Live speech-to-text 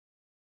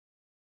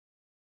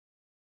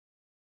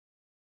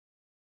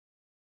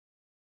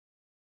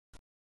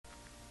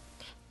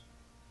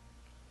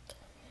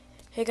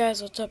Hey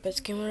guys, what's up? It's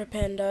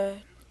Panda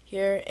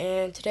here,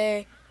 and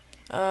today,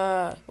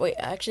 wait,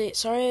 actually,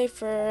 sorry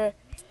for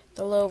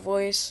the low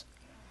voice.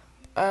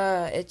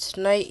 It's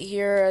night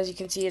here. As you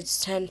can see,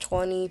 it's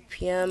 10:20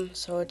 p.m.,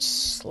 so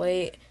it's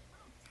late,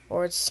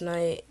 or it's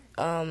night.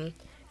 And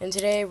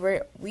today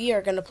we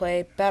are gonna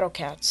play Battle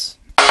Cats.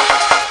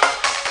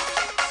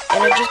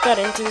 And I just got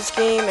into this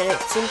game, and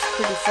it seems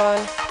pretty fun.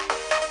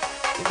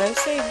 You then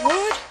say,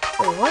 what?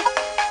 Wait, what?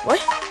 What?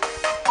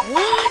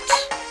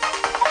 What?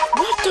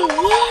 What the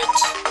what?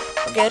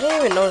 Okay, I didn't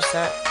even notice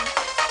that.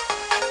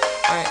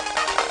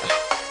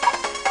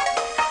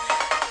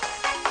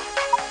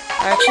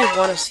 I actually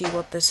want to see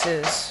what this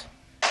is.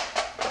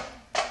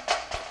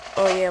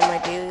 Oh yeah, my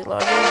daily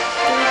login.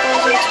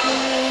 3,000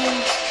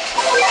 experience.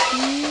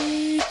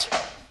 Sweet.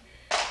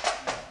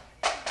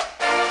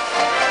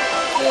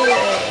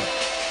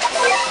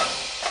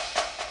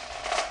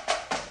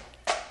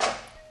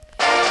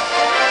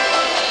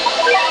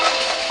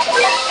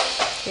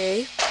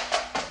 Yay. Okay.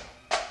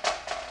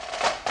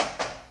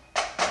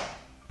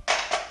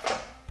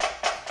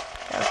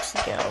 Galaxy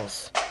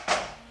Gals.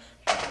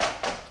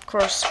 Of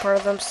course, part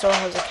of them still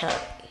has a cat.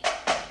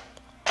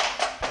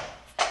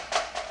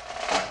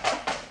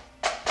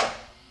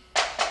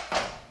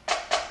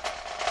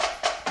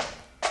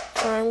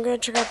 So I'm gonna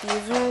check out the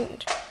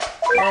event.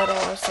 No, I don't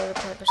want to start a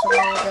pack or something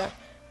like that.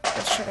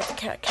 Let's check out the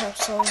cat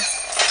capsule. Which is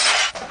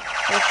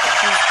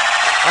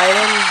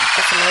item,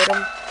 just an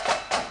item.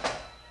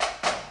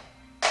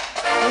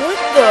 What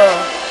the?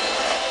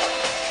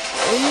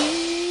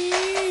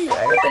 Eee, I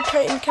got the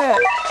Titan cat.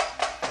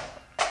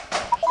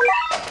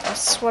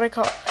 That's what I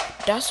call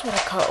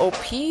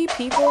OP,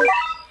 people.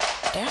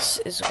 That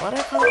is what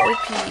I call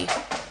OP.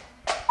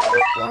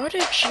 Why would I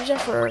choose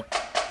that for?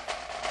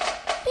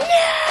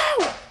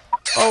 No!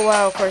 Oh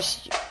wow, of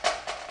course.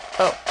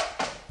 Oh.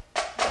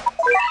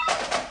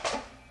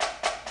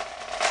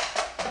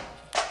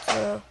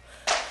 So.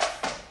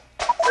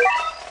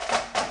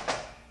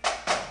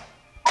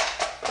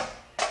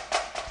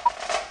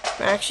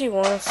 I actually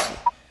want to see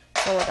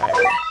someone die.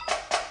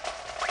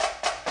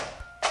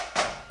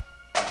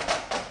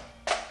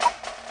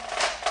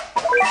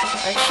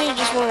 I actually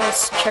just want to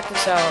check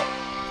this out.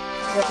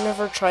 I've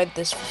never tried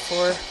this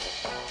before.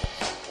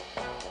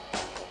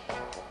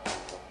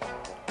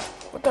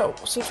 What the?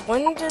 Since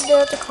when did they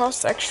have to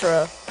cost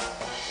extra?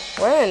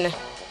 When?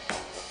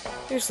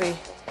 Seriously.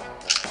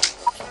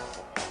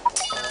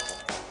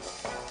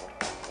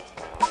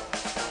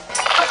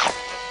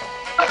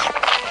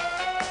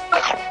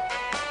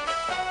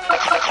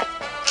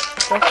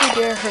 Don't you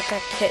dare hurt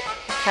that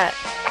cat.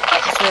 I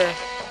swear.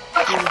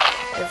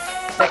 If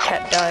that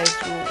cat dies,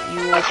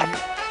 you will be.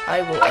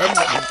 I will end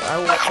you. I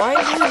will find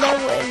you and I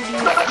will end you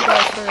if you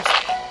die first.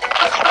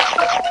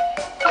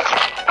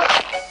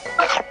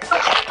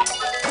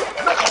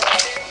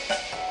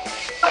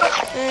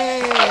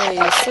 Hey,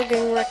 still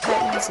getting wrecked that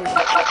easily.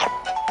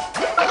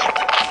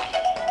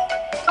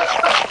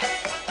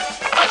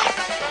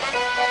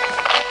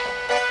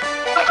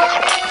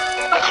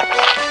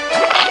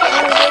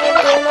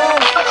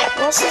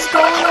 What is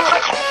going on?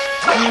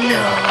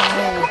 No!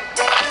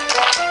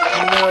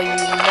 No, you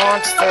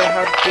monster,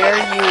 how dare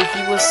you?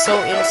 He was so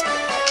innocent.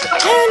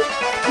 Again?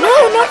 No,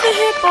 not the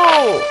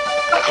hippo!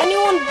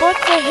 Anyone but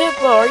the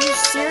hippo, are you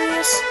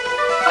serious?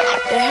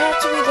 It had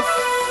to be the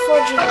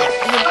fudging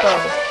hippo.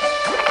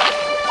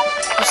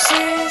 You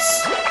serious?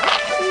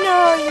 No,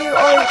 you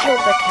already killed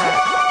the cat.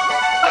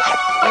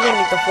 I'm gonna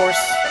need the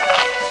horse.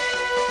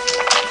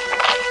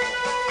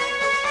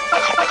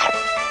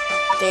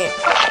 Damn.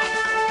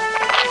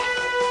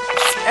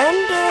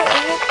 End it,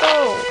 hippo!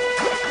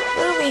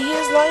 Really, he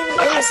is not even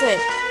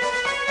innocent.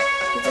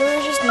 He's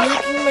literally just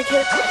nuking my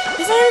kid.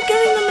 He's not even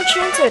giving them a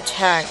chance to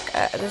attack.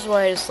 This is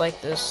why I just like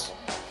this.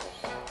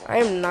 I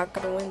am not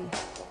gonna win.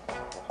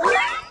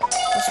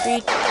 Let's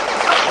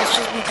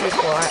just be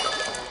truthful.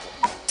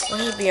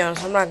 Let's just be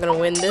honest. I'm not gonna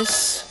win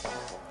this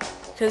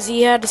because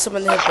he had to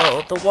summon the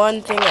hippo. The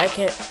one thing I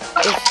can,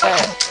 if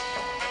that,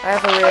 I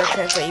have a rare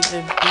chance at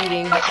even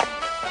beating.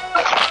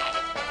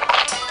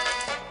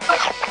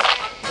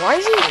 Why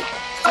is he?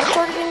 Stop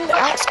targeting the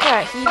axe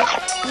cat. He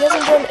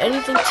hasn't done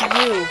anything to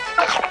you.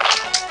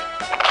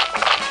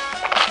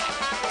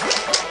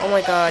 Oh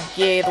my god,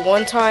 yay, the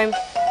one time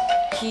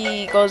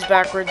he goes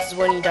backwards is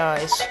when he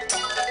dies.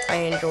 I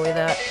enjoy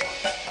that.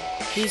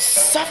 He's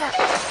suffer.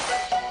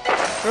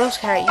 Gross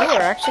cat, you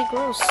are actually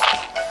gross.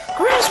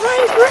 Gross,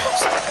 right?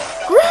 Gross!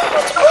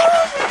 Gross!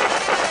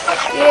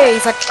 Yeah,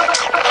 he's like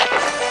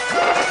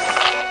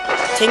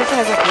Tink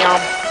has like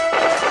yum.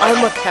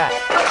 I'm a cat.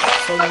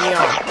 So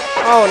yum.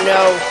 Oh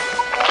no.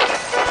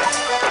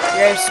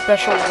 You have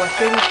special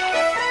weapon?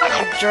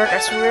 You jerk, I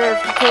swear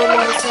if you kill me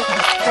with this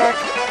attack,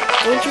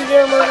 don't you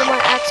dare murder my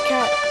axe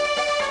cat.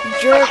 You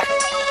jerk.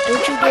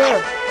 Don't you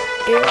dare.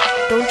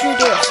 Don't you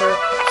dare, sir.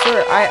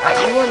 Sir,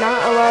 you are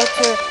not allowed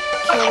to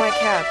kill my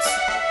cats.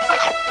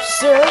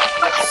 Sir,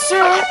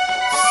 sir,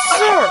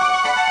 sir,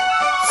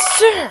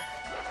 sir,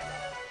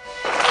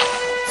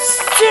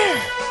 sir.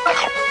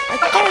 I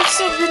thought I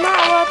said you're not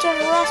allowed to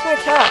harass my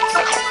cats.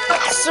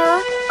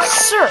 Sir?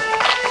 Sir!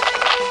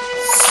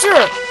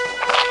 Sir!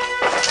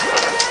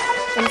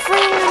 I'm afraid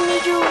I'm gonna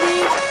need you to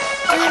leave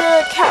due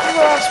to cat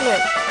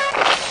harassment.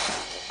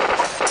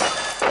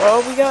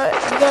 Well, we got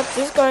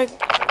this guy.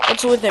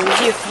 What's with him? Is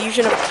he a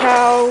fusion of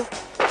cow?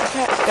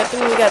 Cat? Good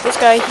thing we got this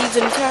guy. He's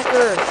an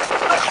attacker. A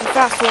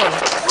fast one.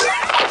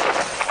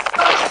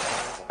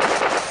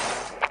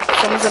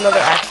 Summons another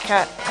axe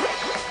cat.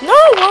 No!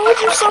 Why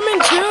would you summon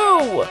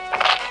two?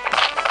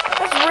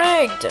 That's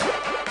rigged.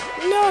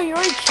 No, you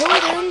already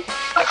killed him.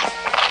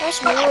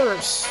 That's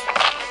worse.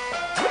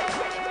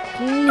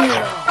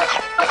 No.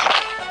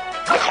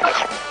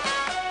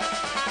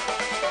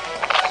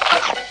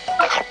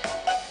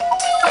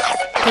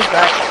 Push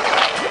back.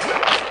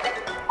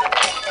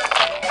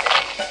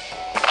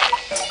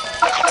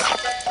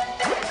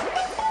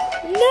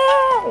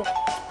 No!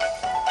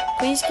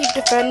 Please keep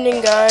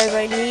defending, guys. I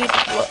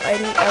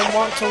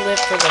want to live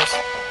for this.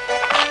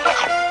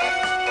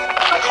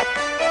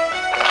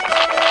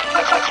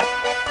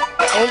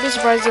 I won't be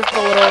surprised if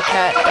the little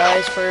cat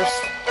dies first.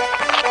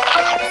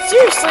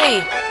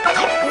 Seriously!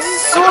 This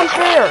is so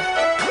unfair!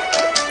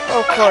 Oh,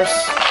 of course.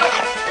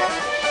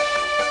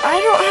 I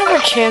don't have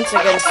a chance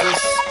against this.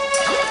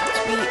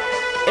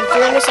 In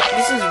fairness,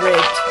 this is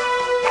rigged.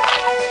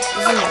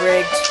 This is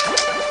rigged.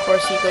 Of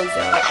course he goes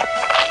down.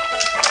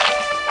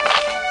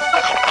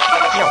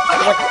 No,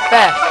 look,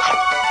 bad.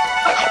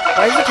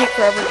 Why does it take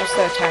forever just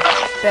to attack?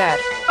 Bad.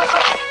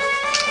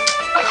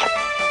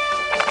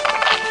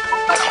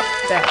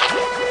 Bad.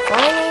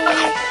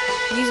 Finally,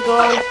 he's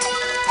gone.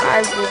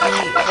 I will be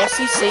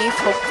mostly safe,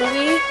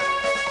 hopefully.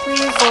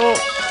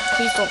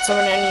 Please don't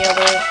summon any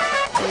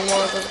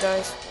more of those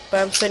guys. But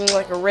I'm sending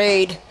like a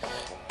raid.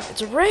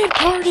 It's a raid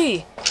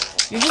party!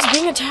 You're just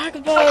being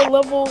attacked by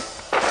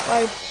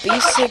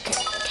basic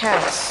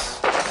cats.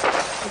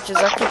 Which is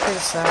actually pretty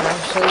sad,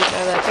 actually.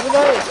 Now that I think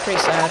about it, it's pretty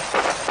sad.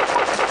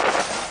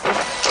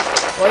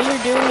 What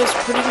you're doing is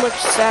pretty much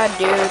sad,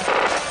 dude.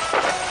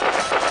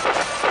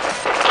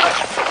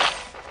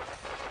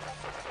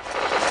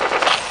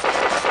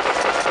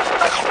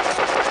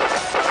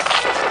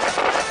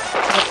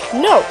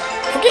 No!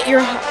 Forget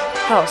your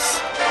house.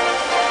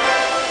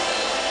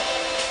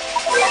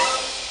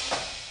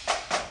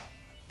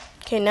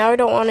 Okay, now I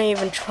don't want to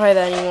even try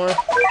that anymore.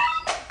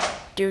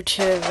 Due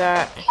to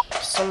that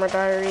summer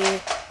diary.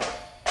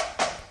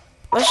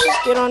 Let's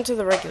just get on to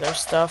the regular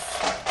stuff.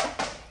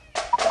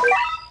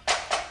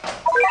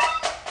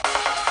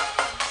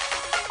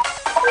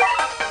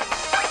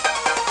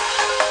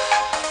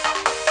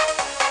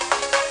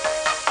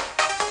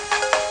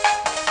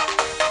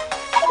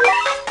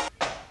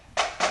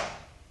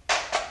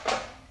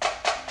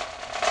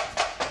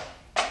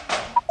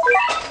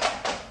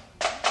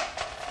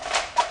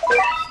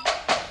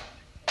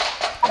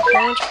 I'm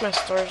gonna check my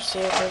storage to see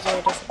if there's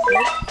any different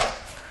food.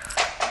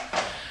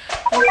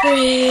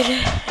 Upgrade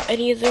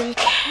any of them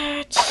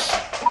cats.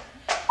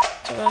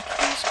 So got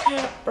cross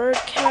cat, bird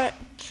cat,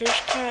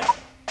 fish cat,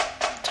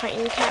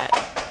 titan cat.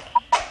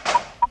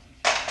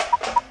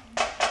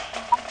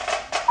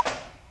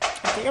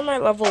 I think I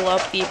might level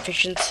up the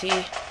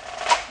efficiency.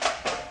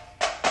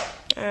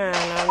 And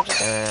I'm just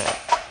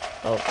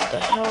gonna up the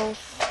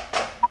health.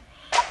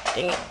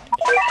 Dang it.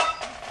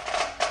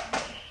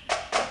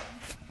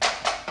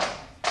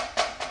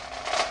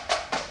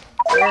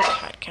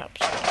 Cat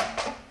capsule.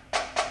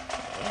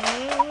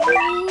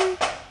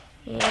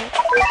 I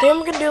think I'm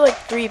gonna do like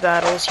 3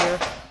 battles here.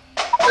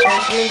 So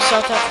I'm doing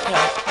South Africa.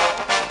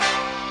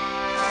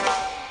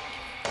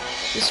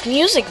 This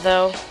music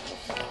though.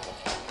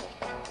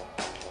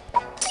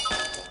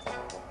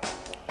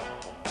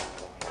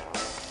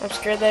 I'm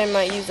scared that I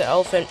might use the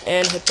elephant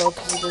and hippo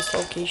because of this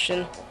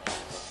location.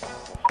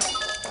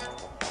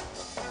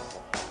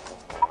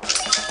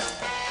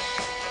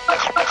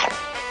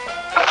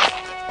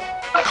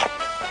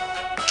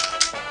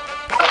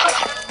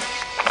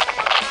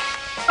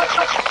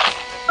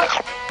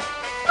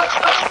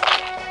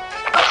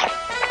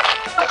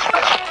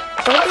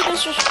 Don't be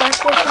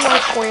disrespectful to my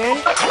friend.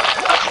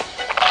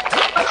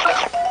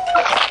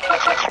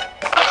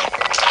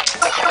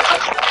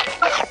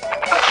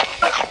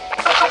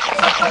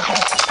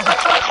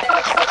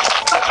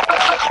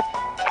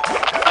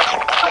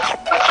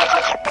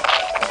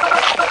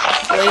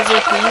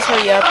 Laser, please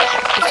hurry up.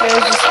 This guy is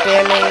just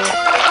spamming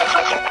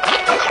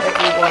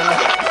everyone.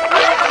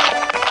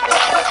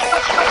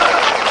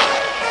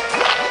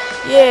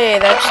 Yay,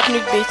 that just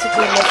nuked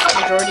basically the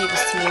majority of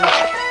his team.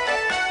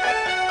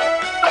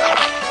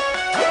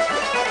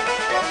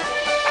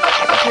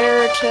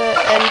 Prepare to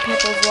end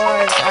people's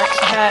lives, Axe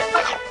Cat.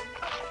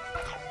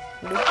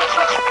 Nope.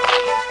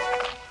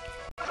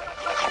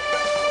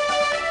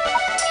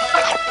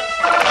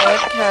 I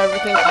like how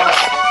everything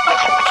costs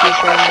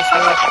cheaper in this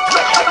world.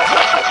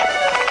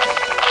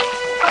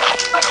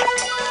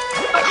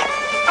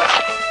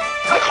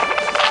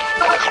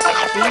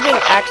 This is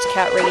being Axe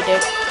Cat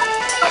rated.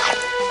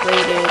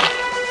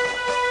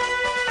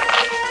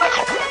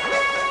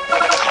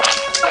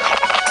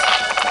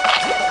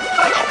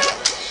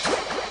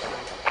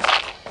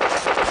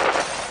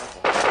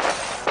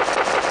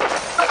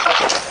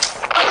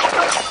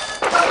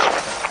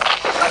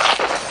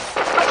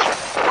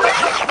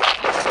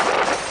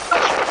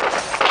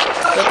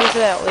 to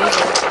that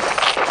laser.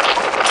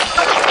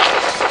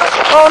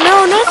 Oh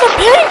no, not the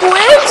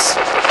penguins!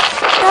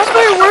 That's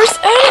my worst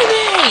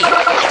enemy!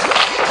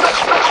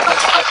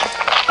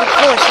 Of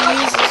course, he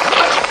uses...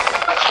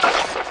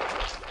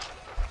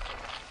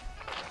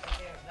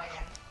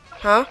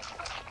 Huh?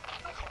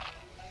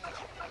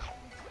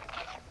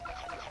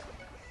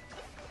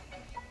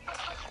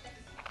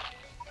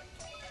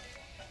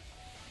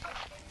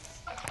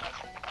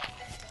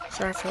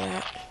 Sorry for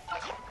that.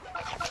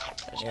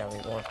 I just gotta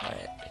be more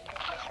quiet.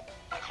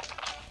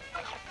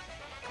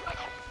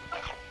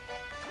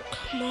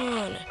 Come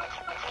on.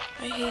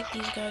 I hate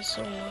these guys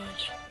so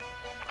much.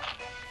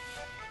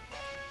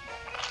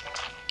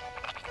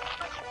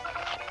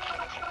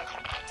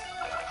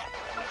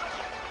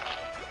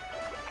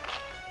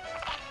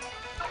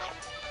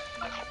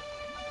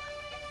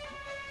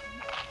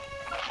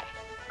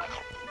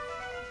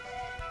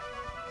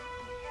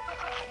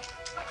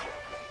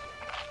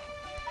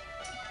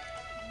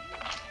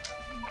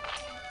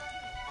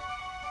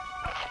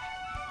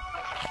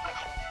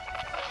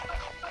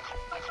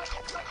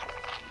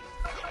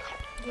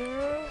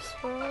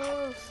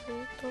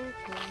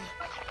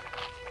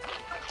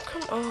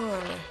 Come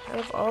on. Out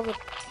of all the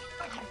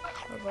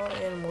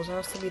animals, it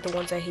has to be the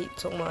ones I hate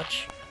so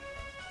much.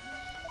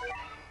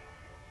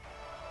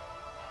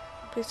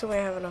 Please tell me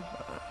I have enough.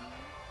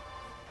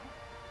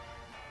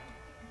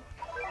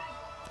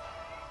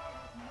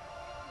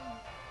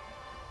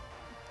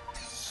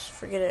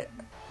 Forget it.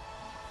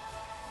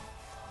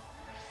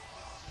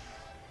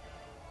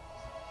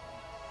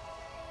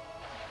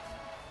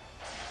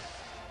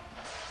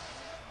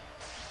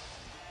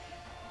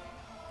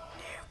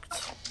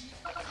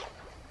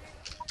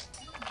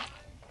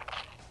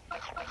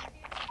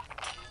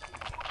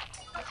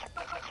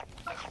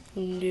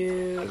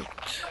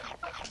 Nuked.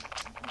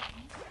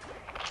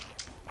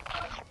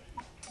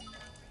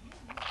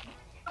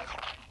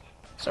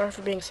 Sorry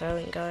for being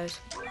silent, guys.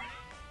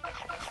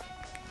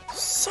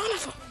 Son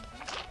of a...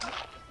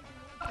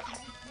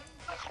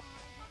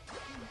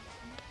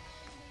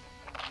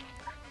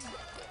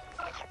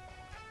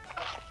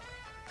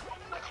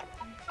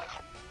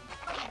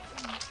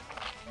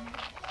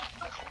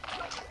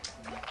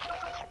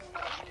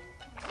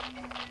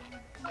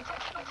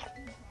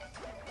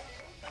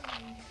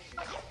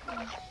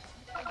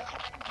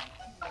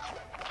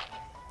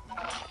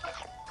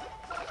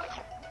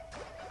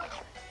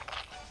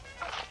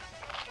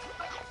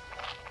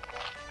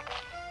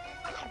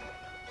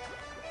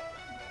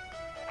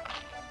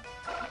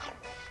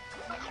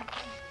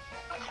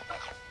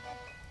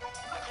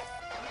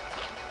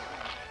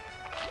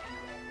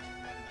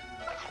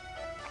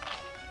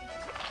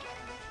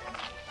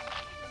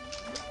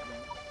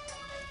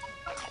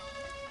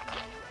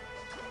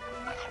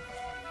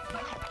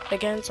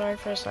 Again, sorry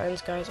for the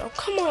silence, guys. Oh,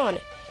 come on!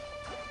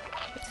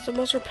 It's the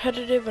most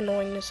repetitive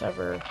annoyingness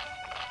ever.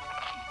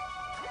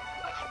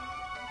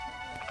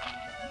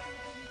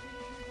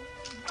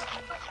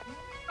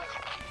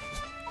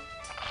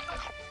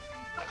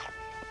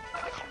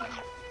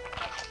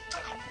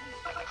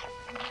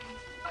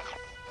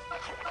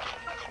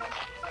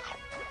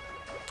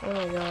 Oh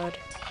my god.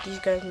 These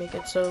guys make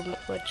it so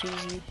much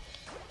easy.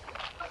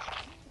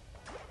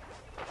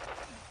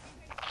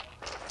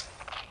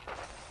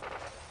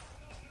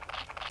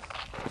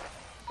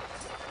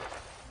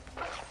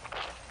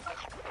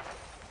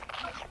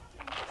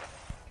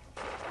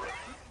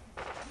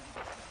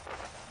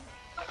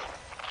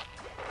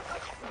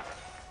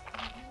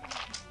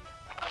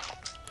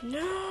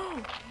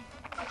 No!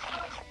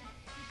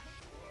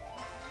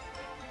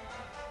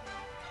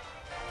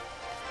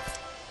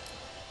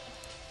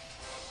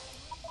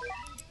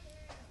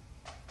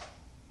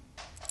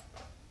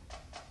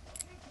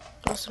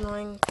 Most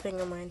annoying thing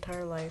in my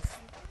entire life.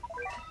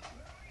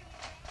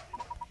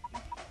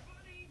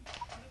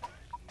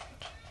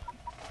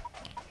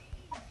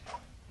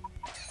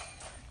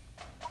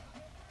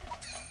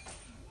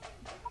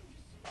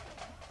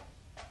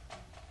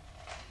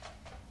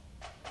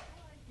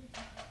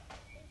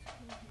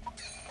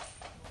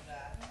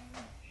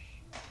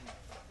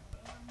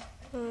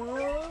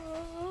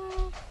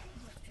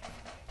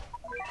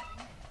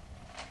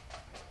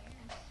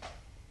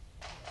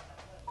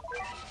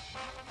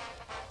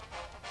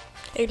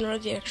 Ignore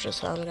the extra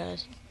sound,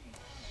 guys.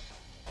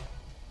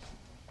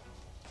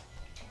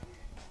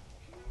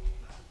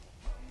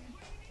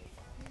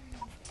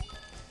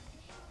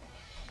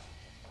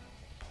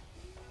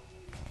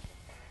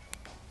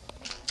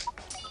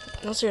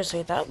 No,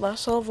 seriously, that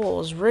last level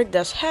was rigged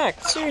as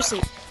heck.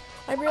 Seriously,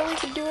 I barely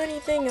could do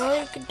anything. All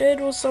I did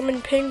was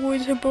summon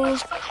penguins,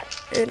 hippos,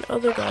 and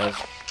other guys.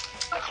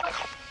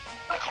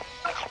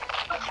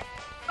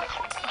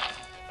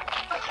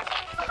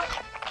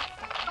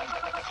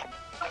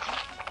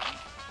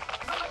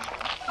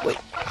 Wait.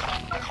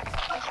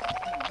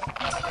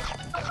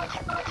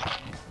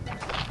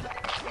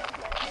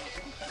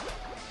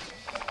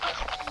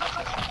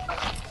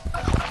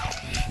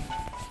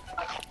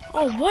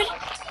 Oh, what?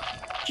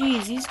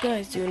 Jeez, these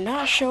guys do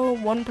not show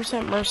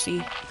 1%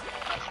 mercy.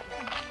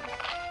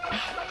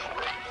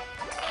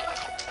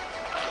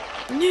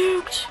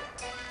 Nuked!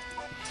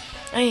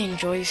 I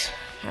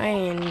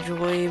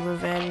enjoy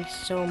revenge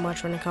so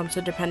much when it comes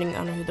to depending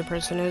on who the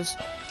person is.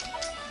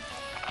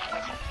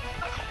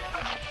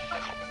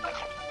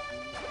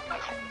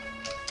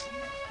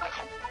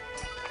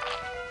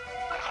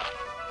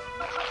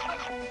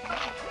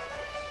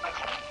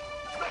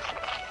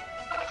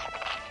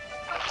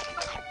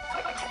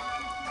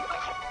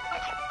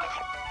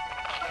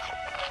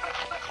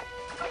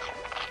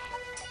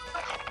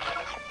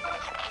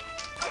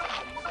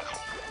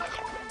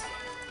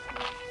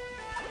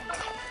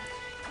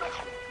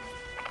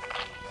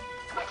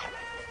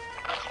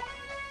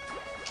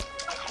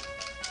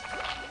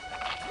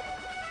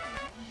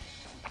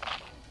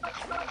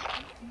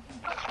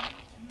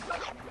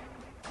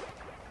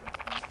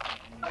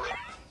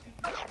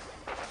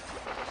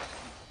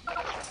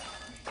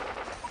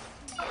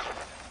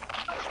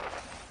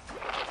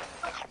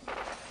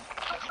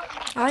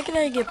 I like it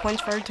that you get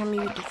points for every time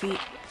you defeat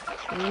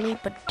an enemy,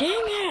 but dang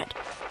it!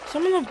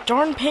 Summon the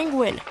darn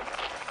penguin!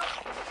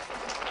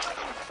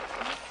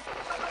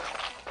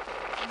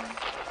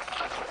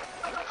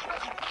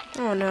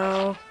 Oh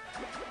no.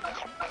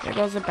 There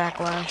goes the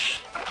backlash.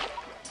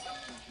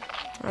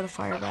 Or the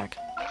fire back.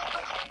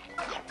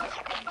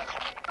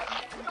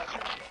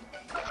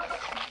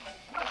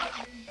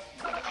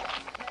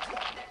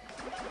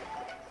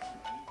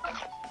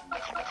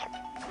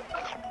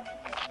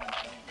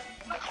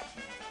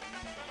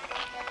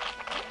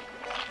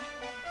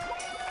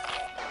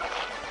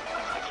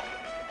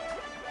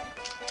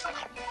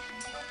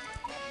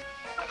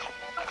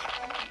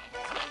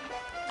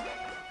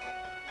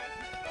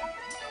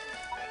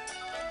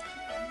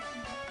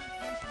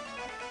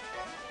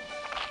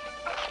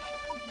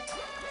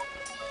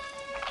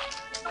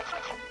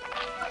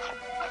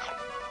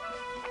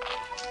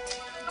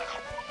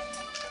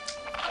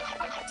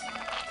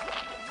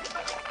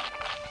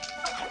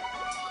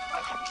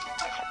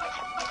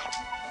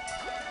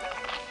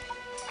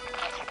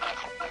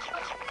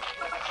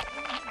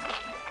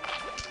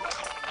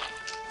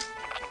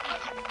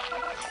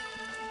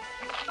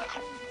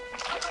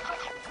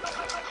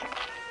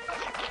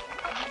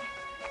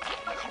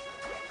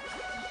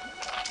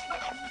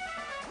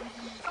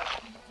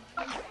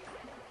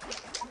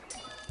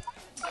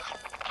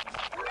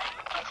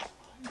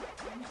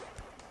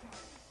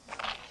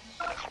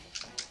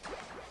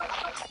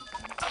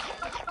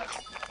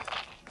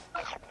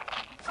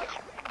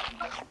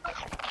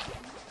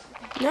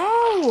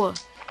 No!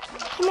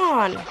 Come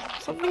on!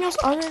 Something else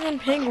other than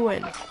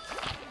penguin.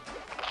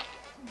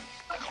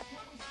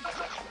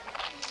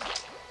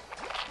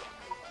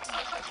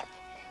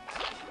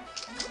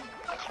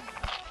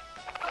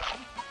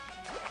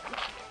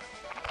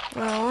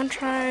 I want to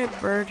try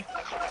bird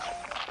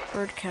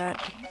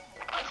cat.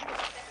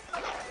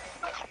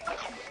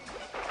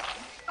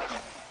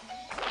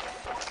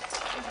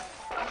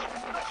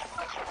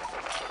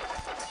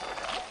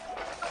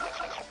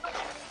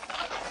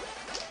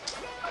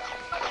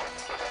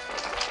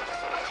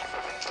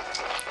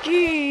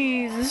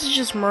 Jeez, this is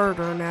just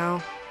murder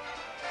now.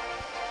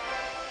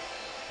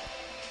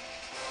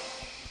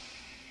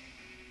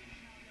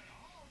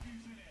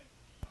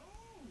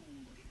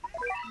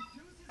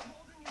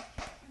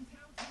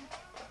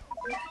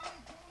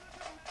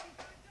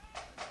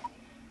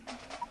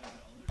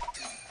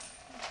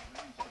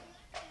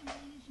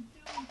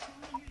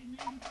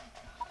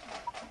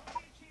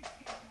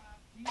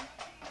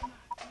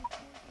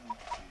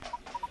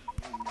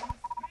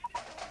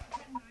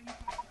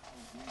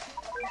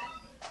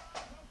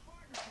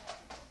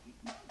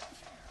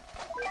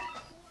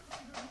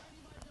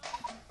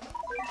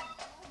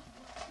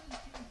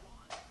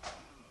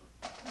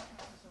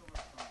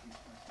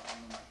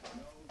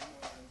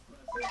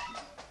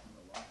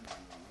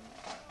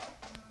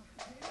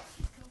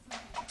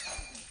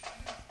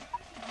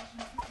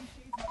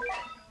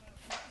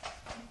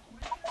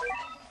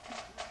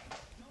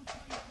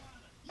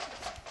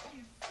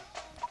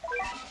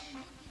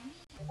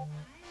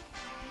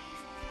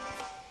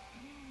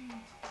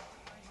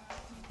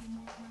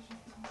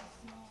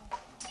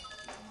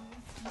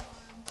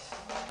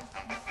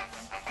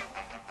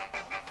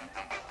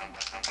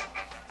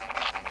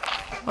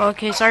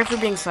 Okay, sorry for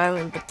being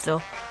silent, but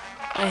still,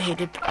 I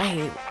hate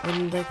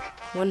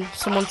when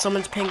someone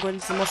summons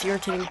penguins. The most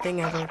irritating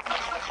thing ever.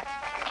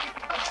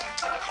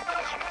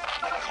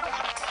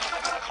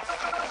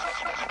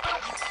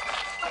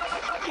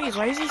 Jeez,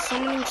 why is he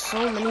summoning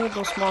so many of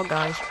those small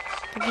guys?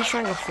 I think he's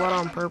trying to flood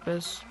on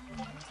purpose.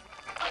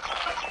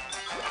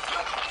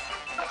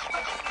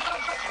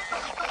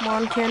 Come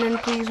on, cannon,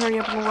 please hurry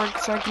up and work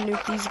so I can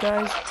nuke these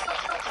guys.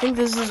 I think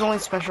this is his only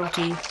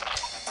specialty.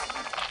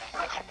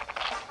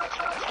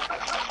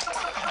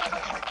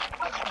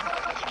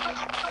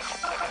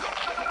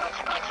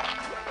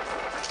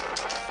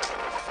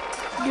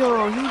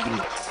 Yo, he be.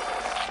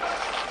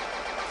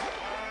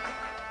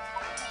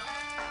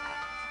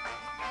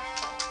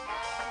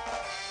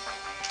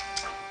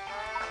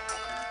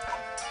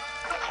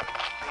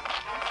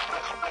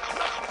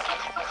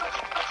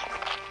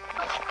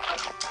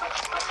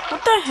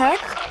 What the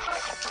heck?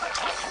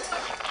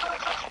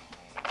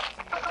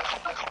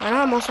 I know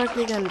I'm most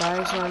likely gonna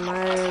die, so I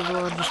might as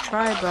well just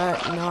try,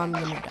 but no, I'm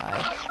gonna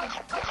die.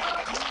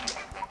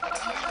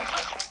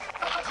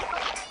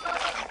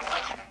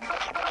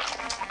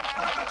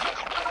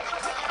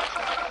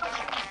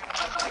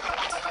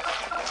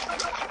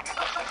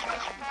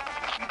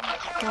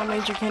 Come on,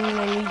 Major Cannon,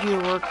 I need you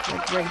to work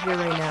like right here,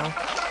 right now.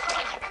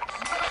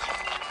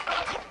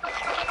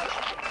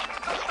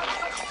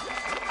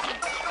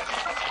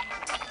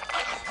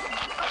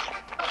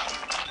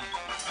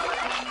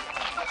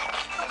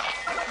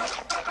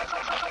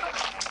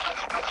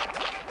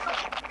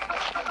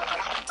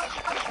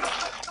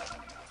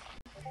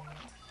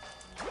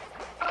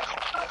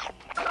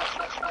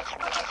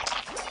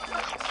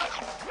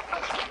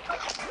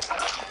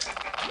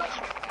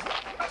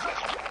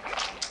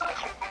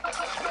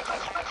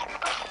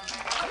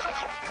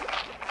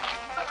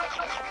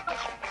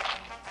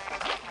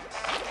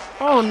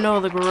 Oh no,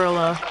 the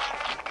gorilla.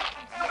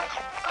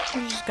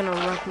 He's just gonna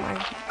wreck my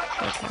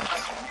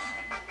attacks.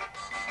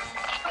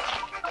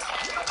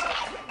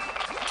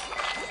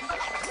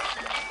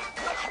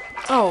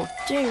 Oh,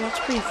 dang, that's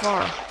pretty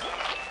far.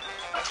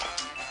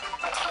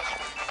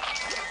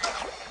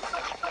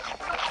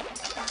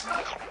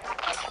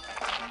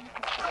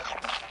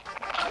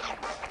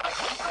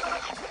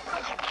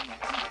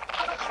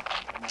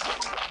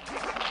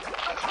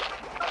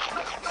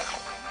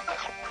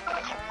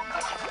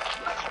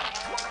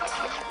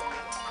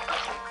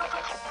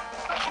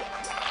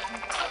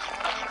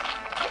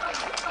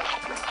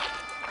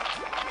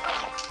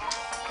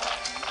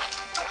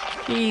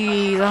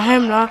 Jeez,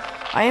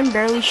 I'm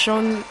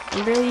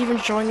barely even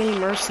showing any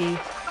mercy.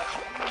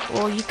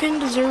 Well, you can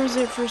deserve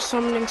it for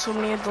summoning so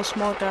many of those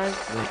small guys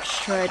which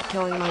tried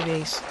killing my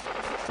base.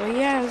 But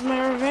yeah, it's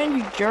my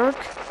revenge, you jerk.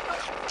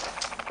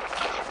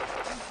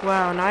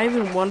 Wow, not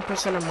even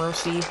 1% of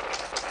mercy.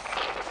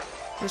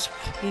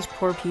 These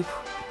poor people.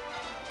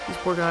 These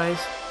poor guys.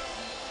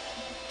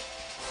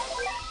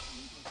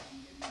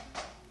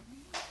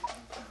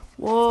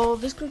 Well,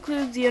 this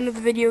concludes the end of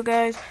the video,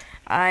 guys.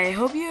 I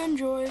hope you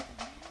enjoyed,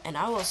 and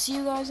I will see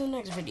you guys in the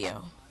next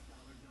video.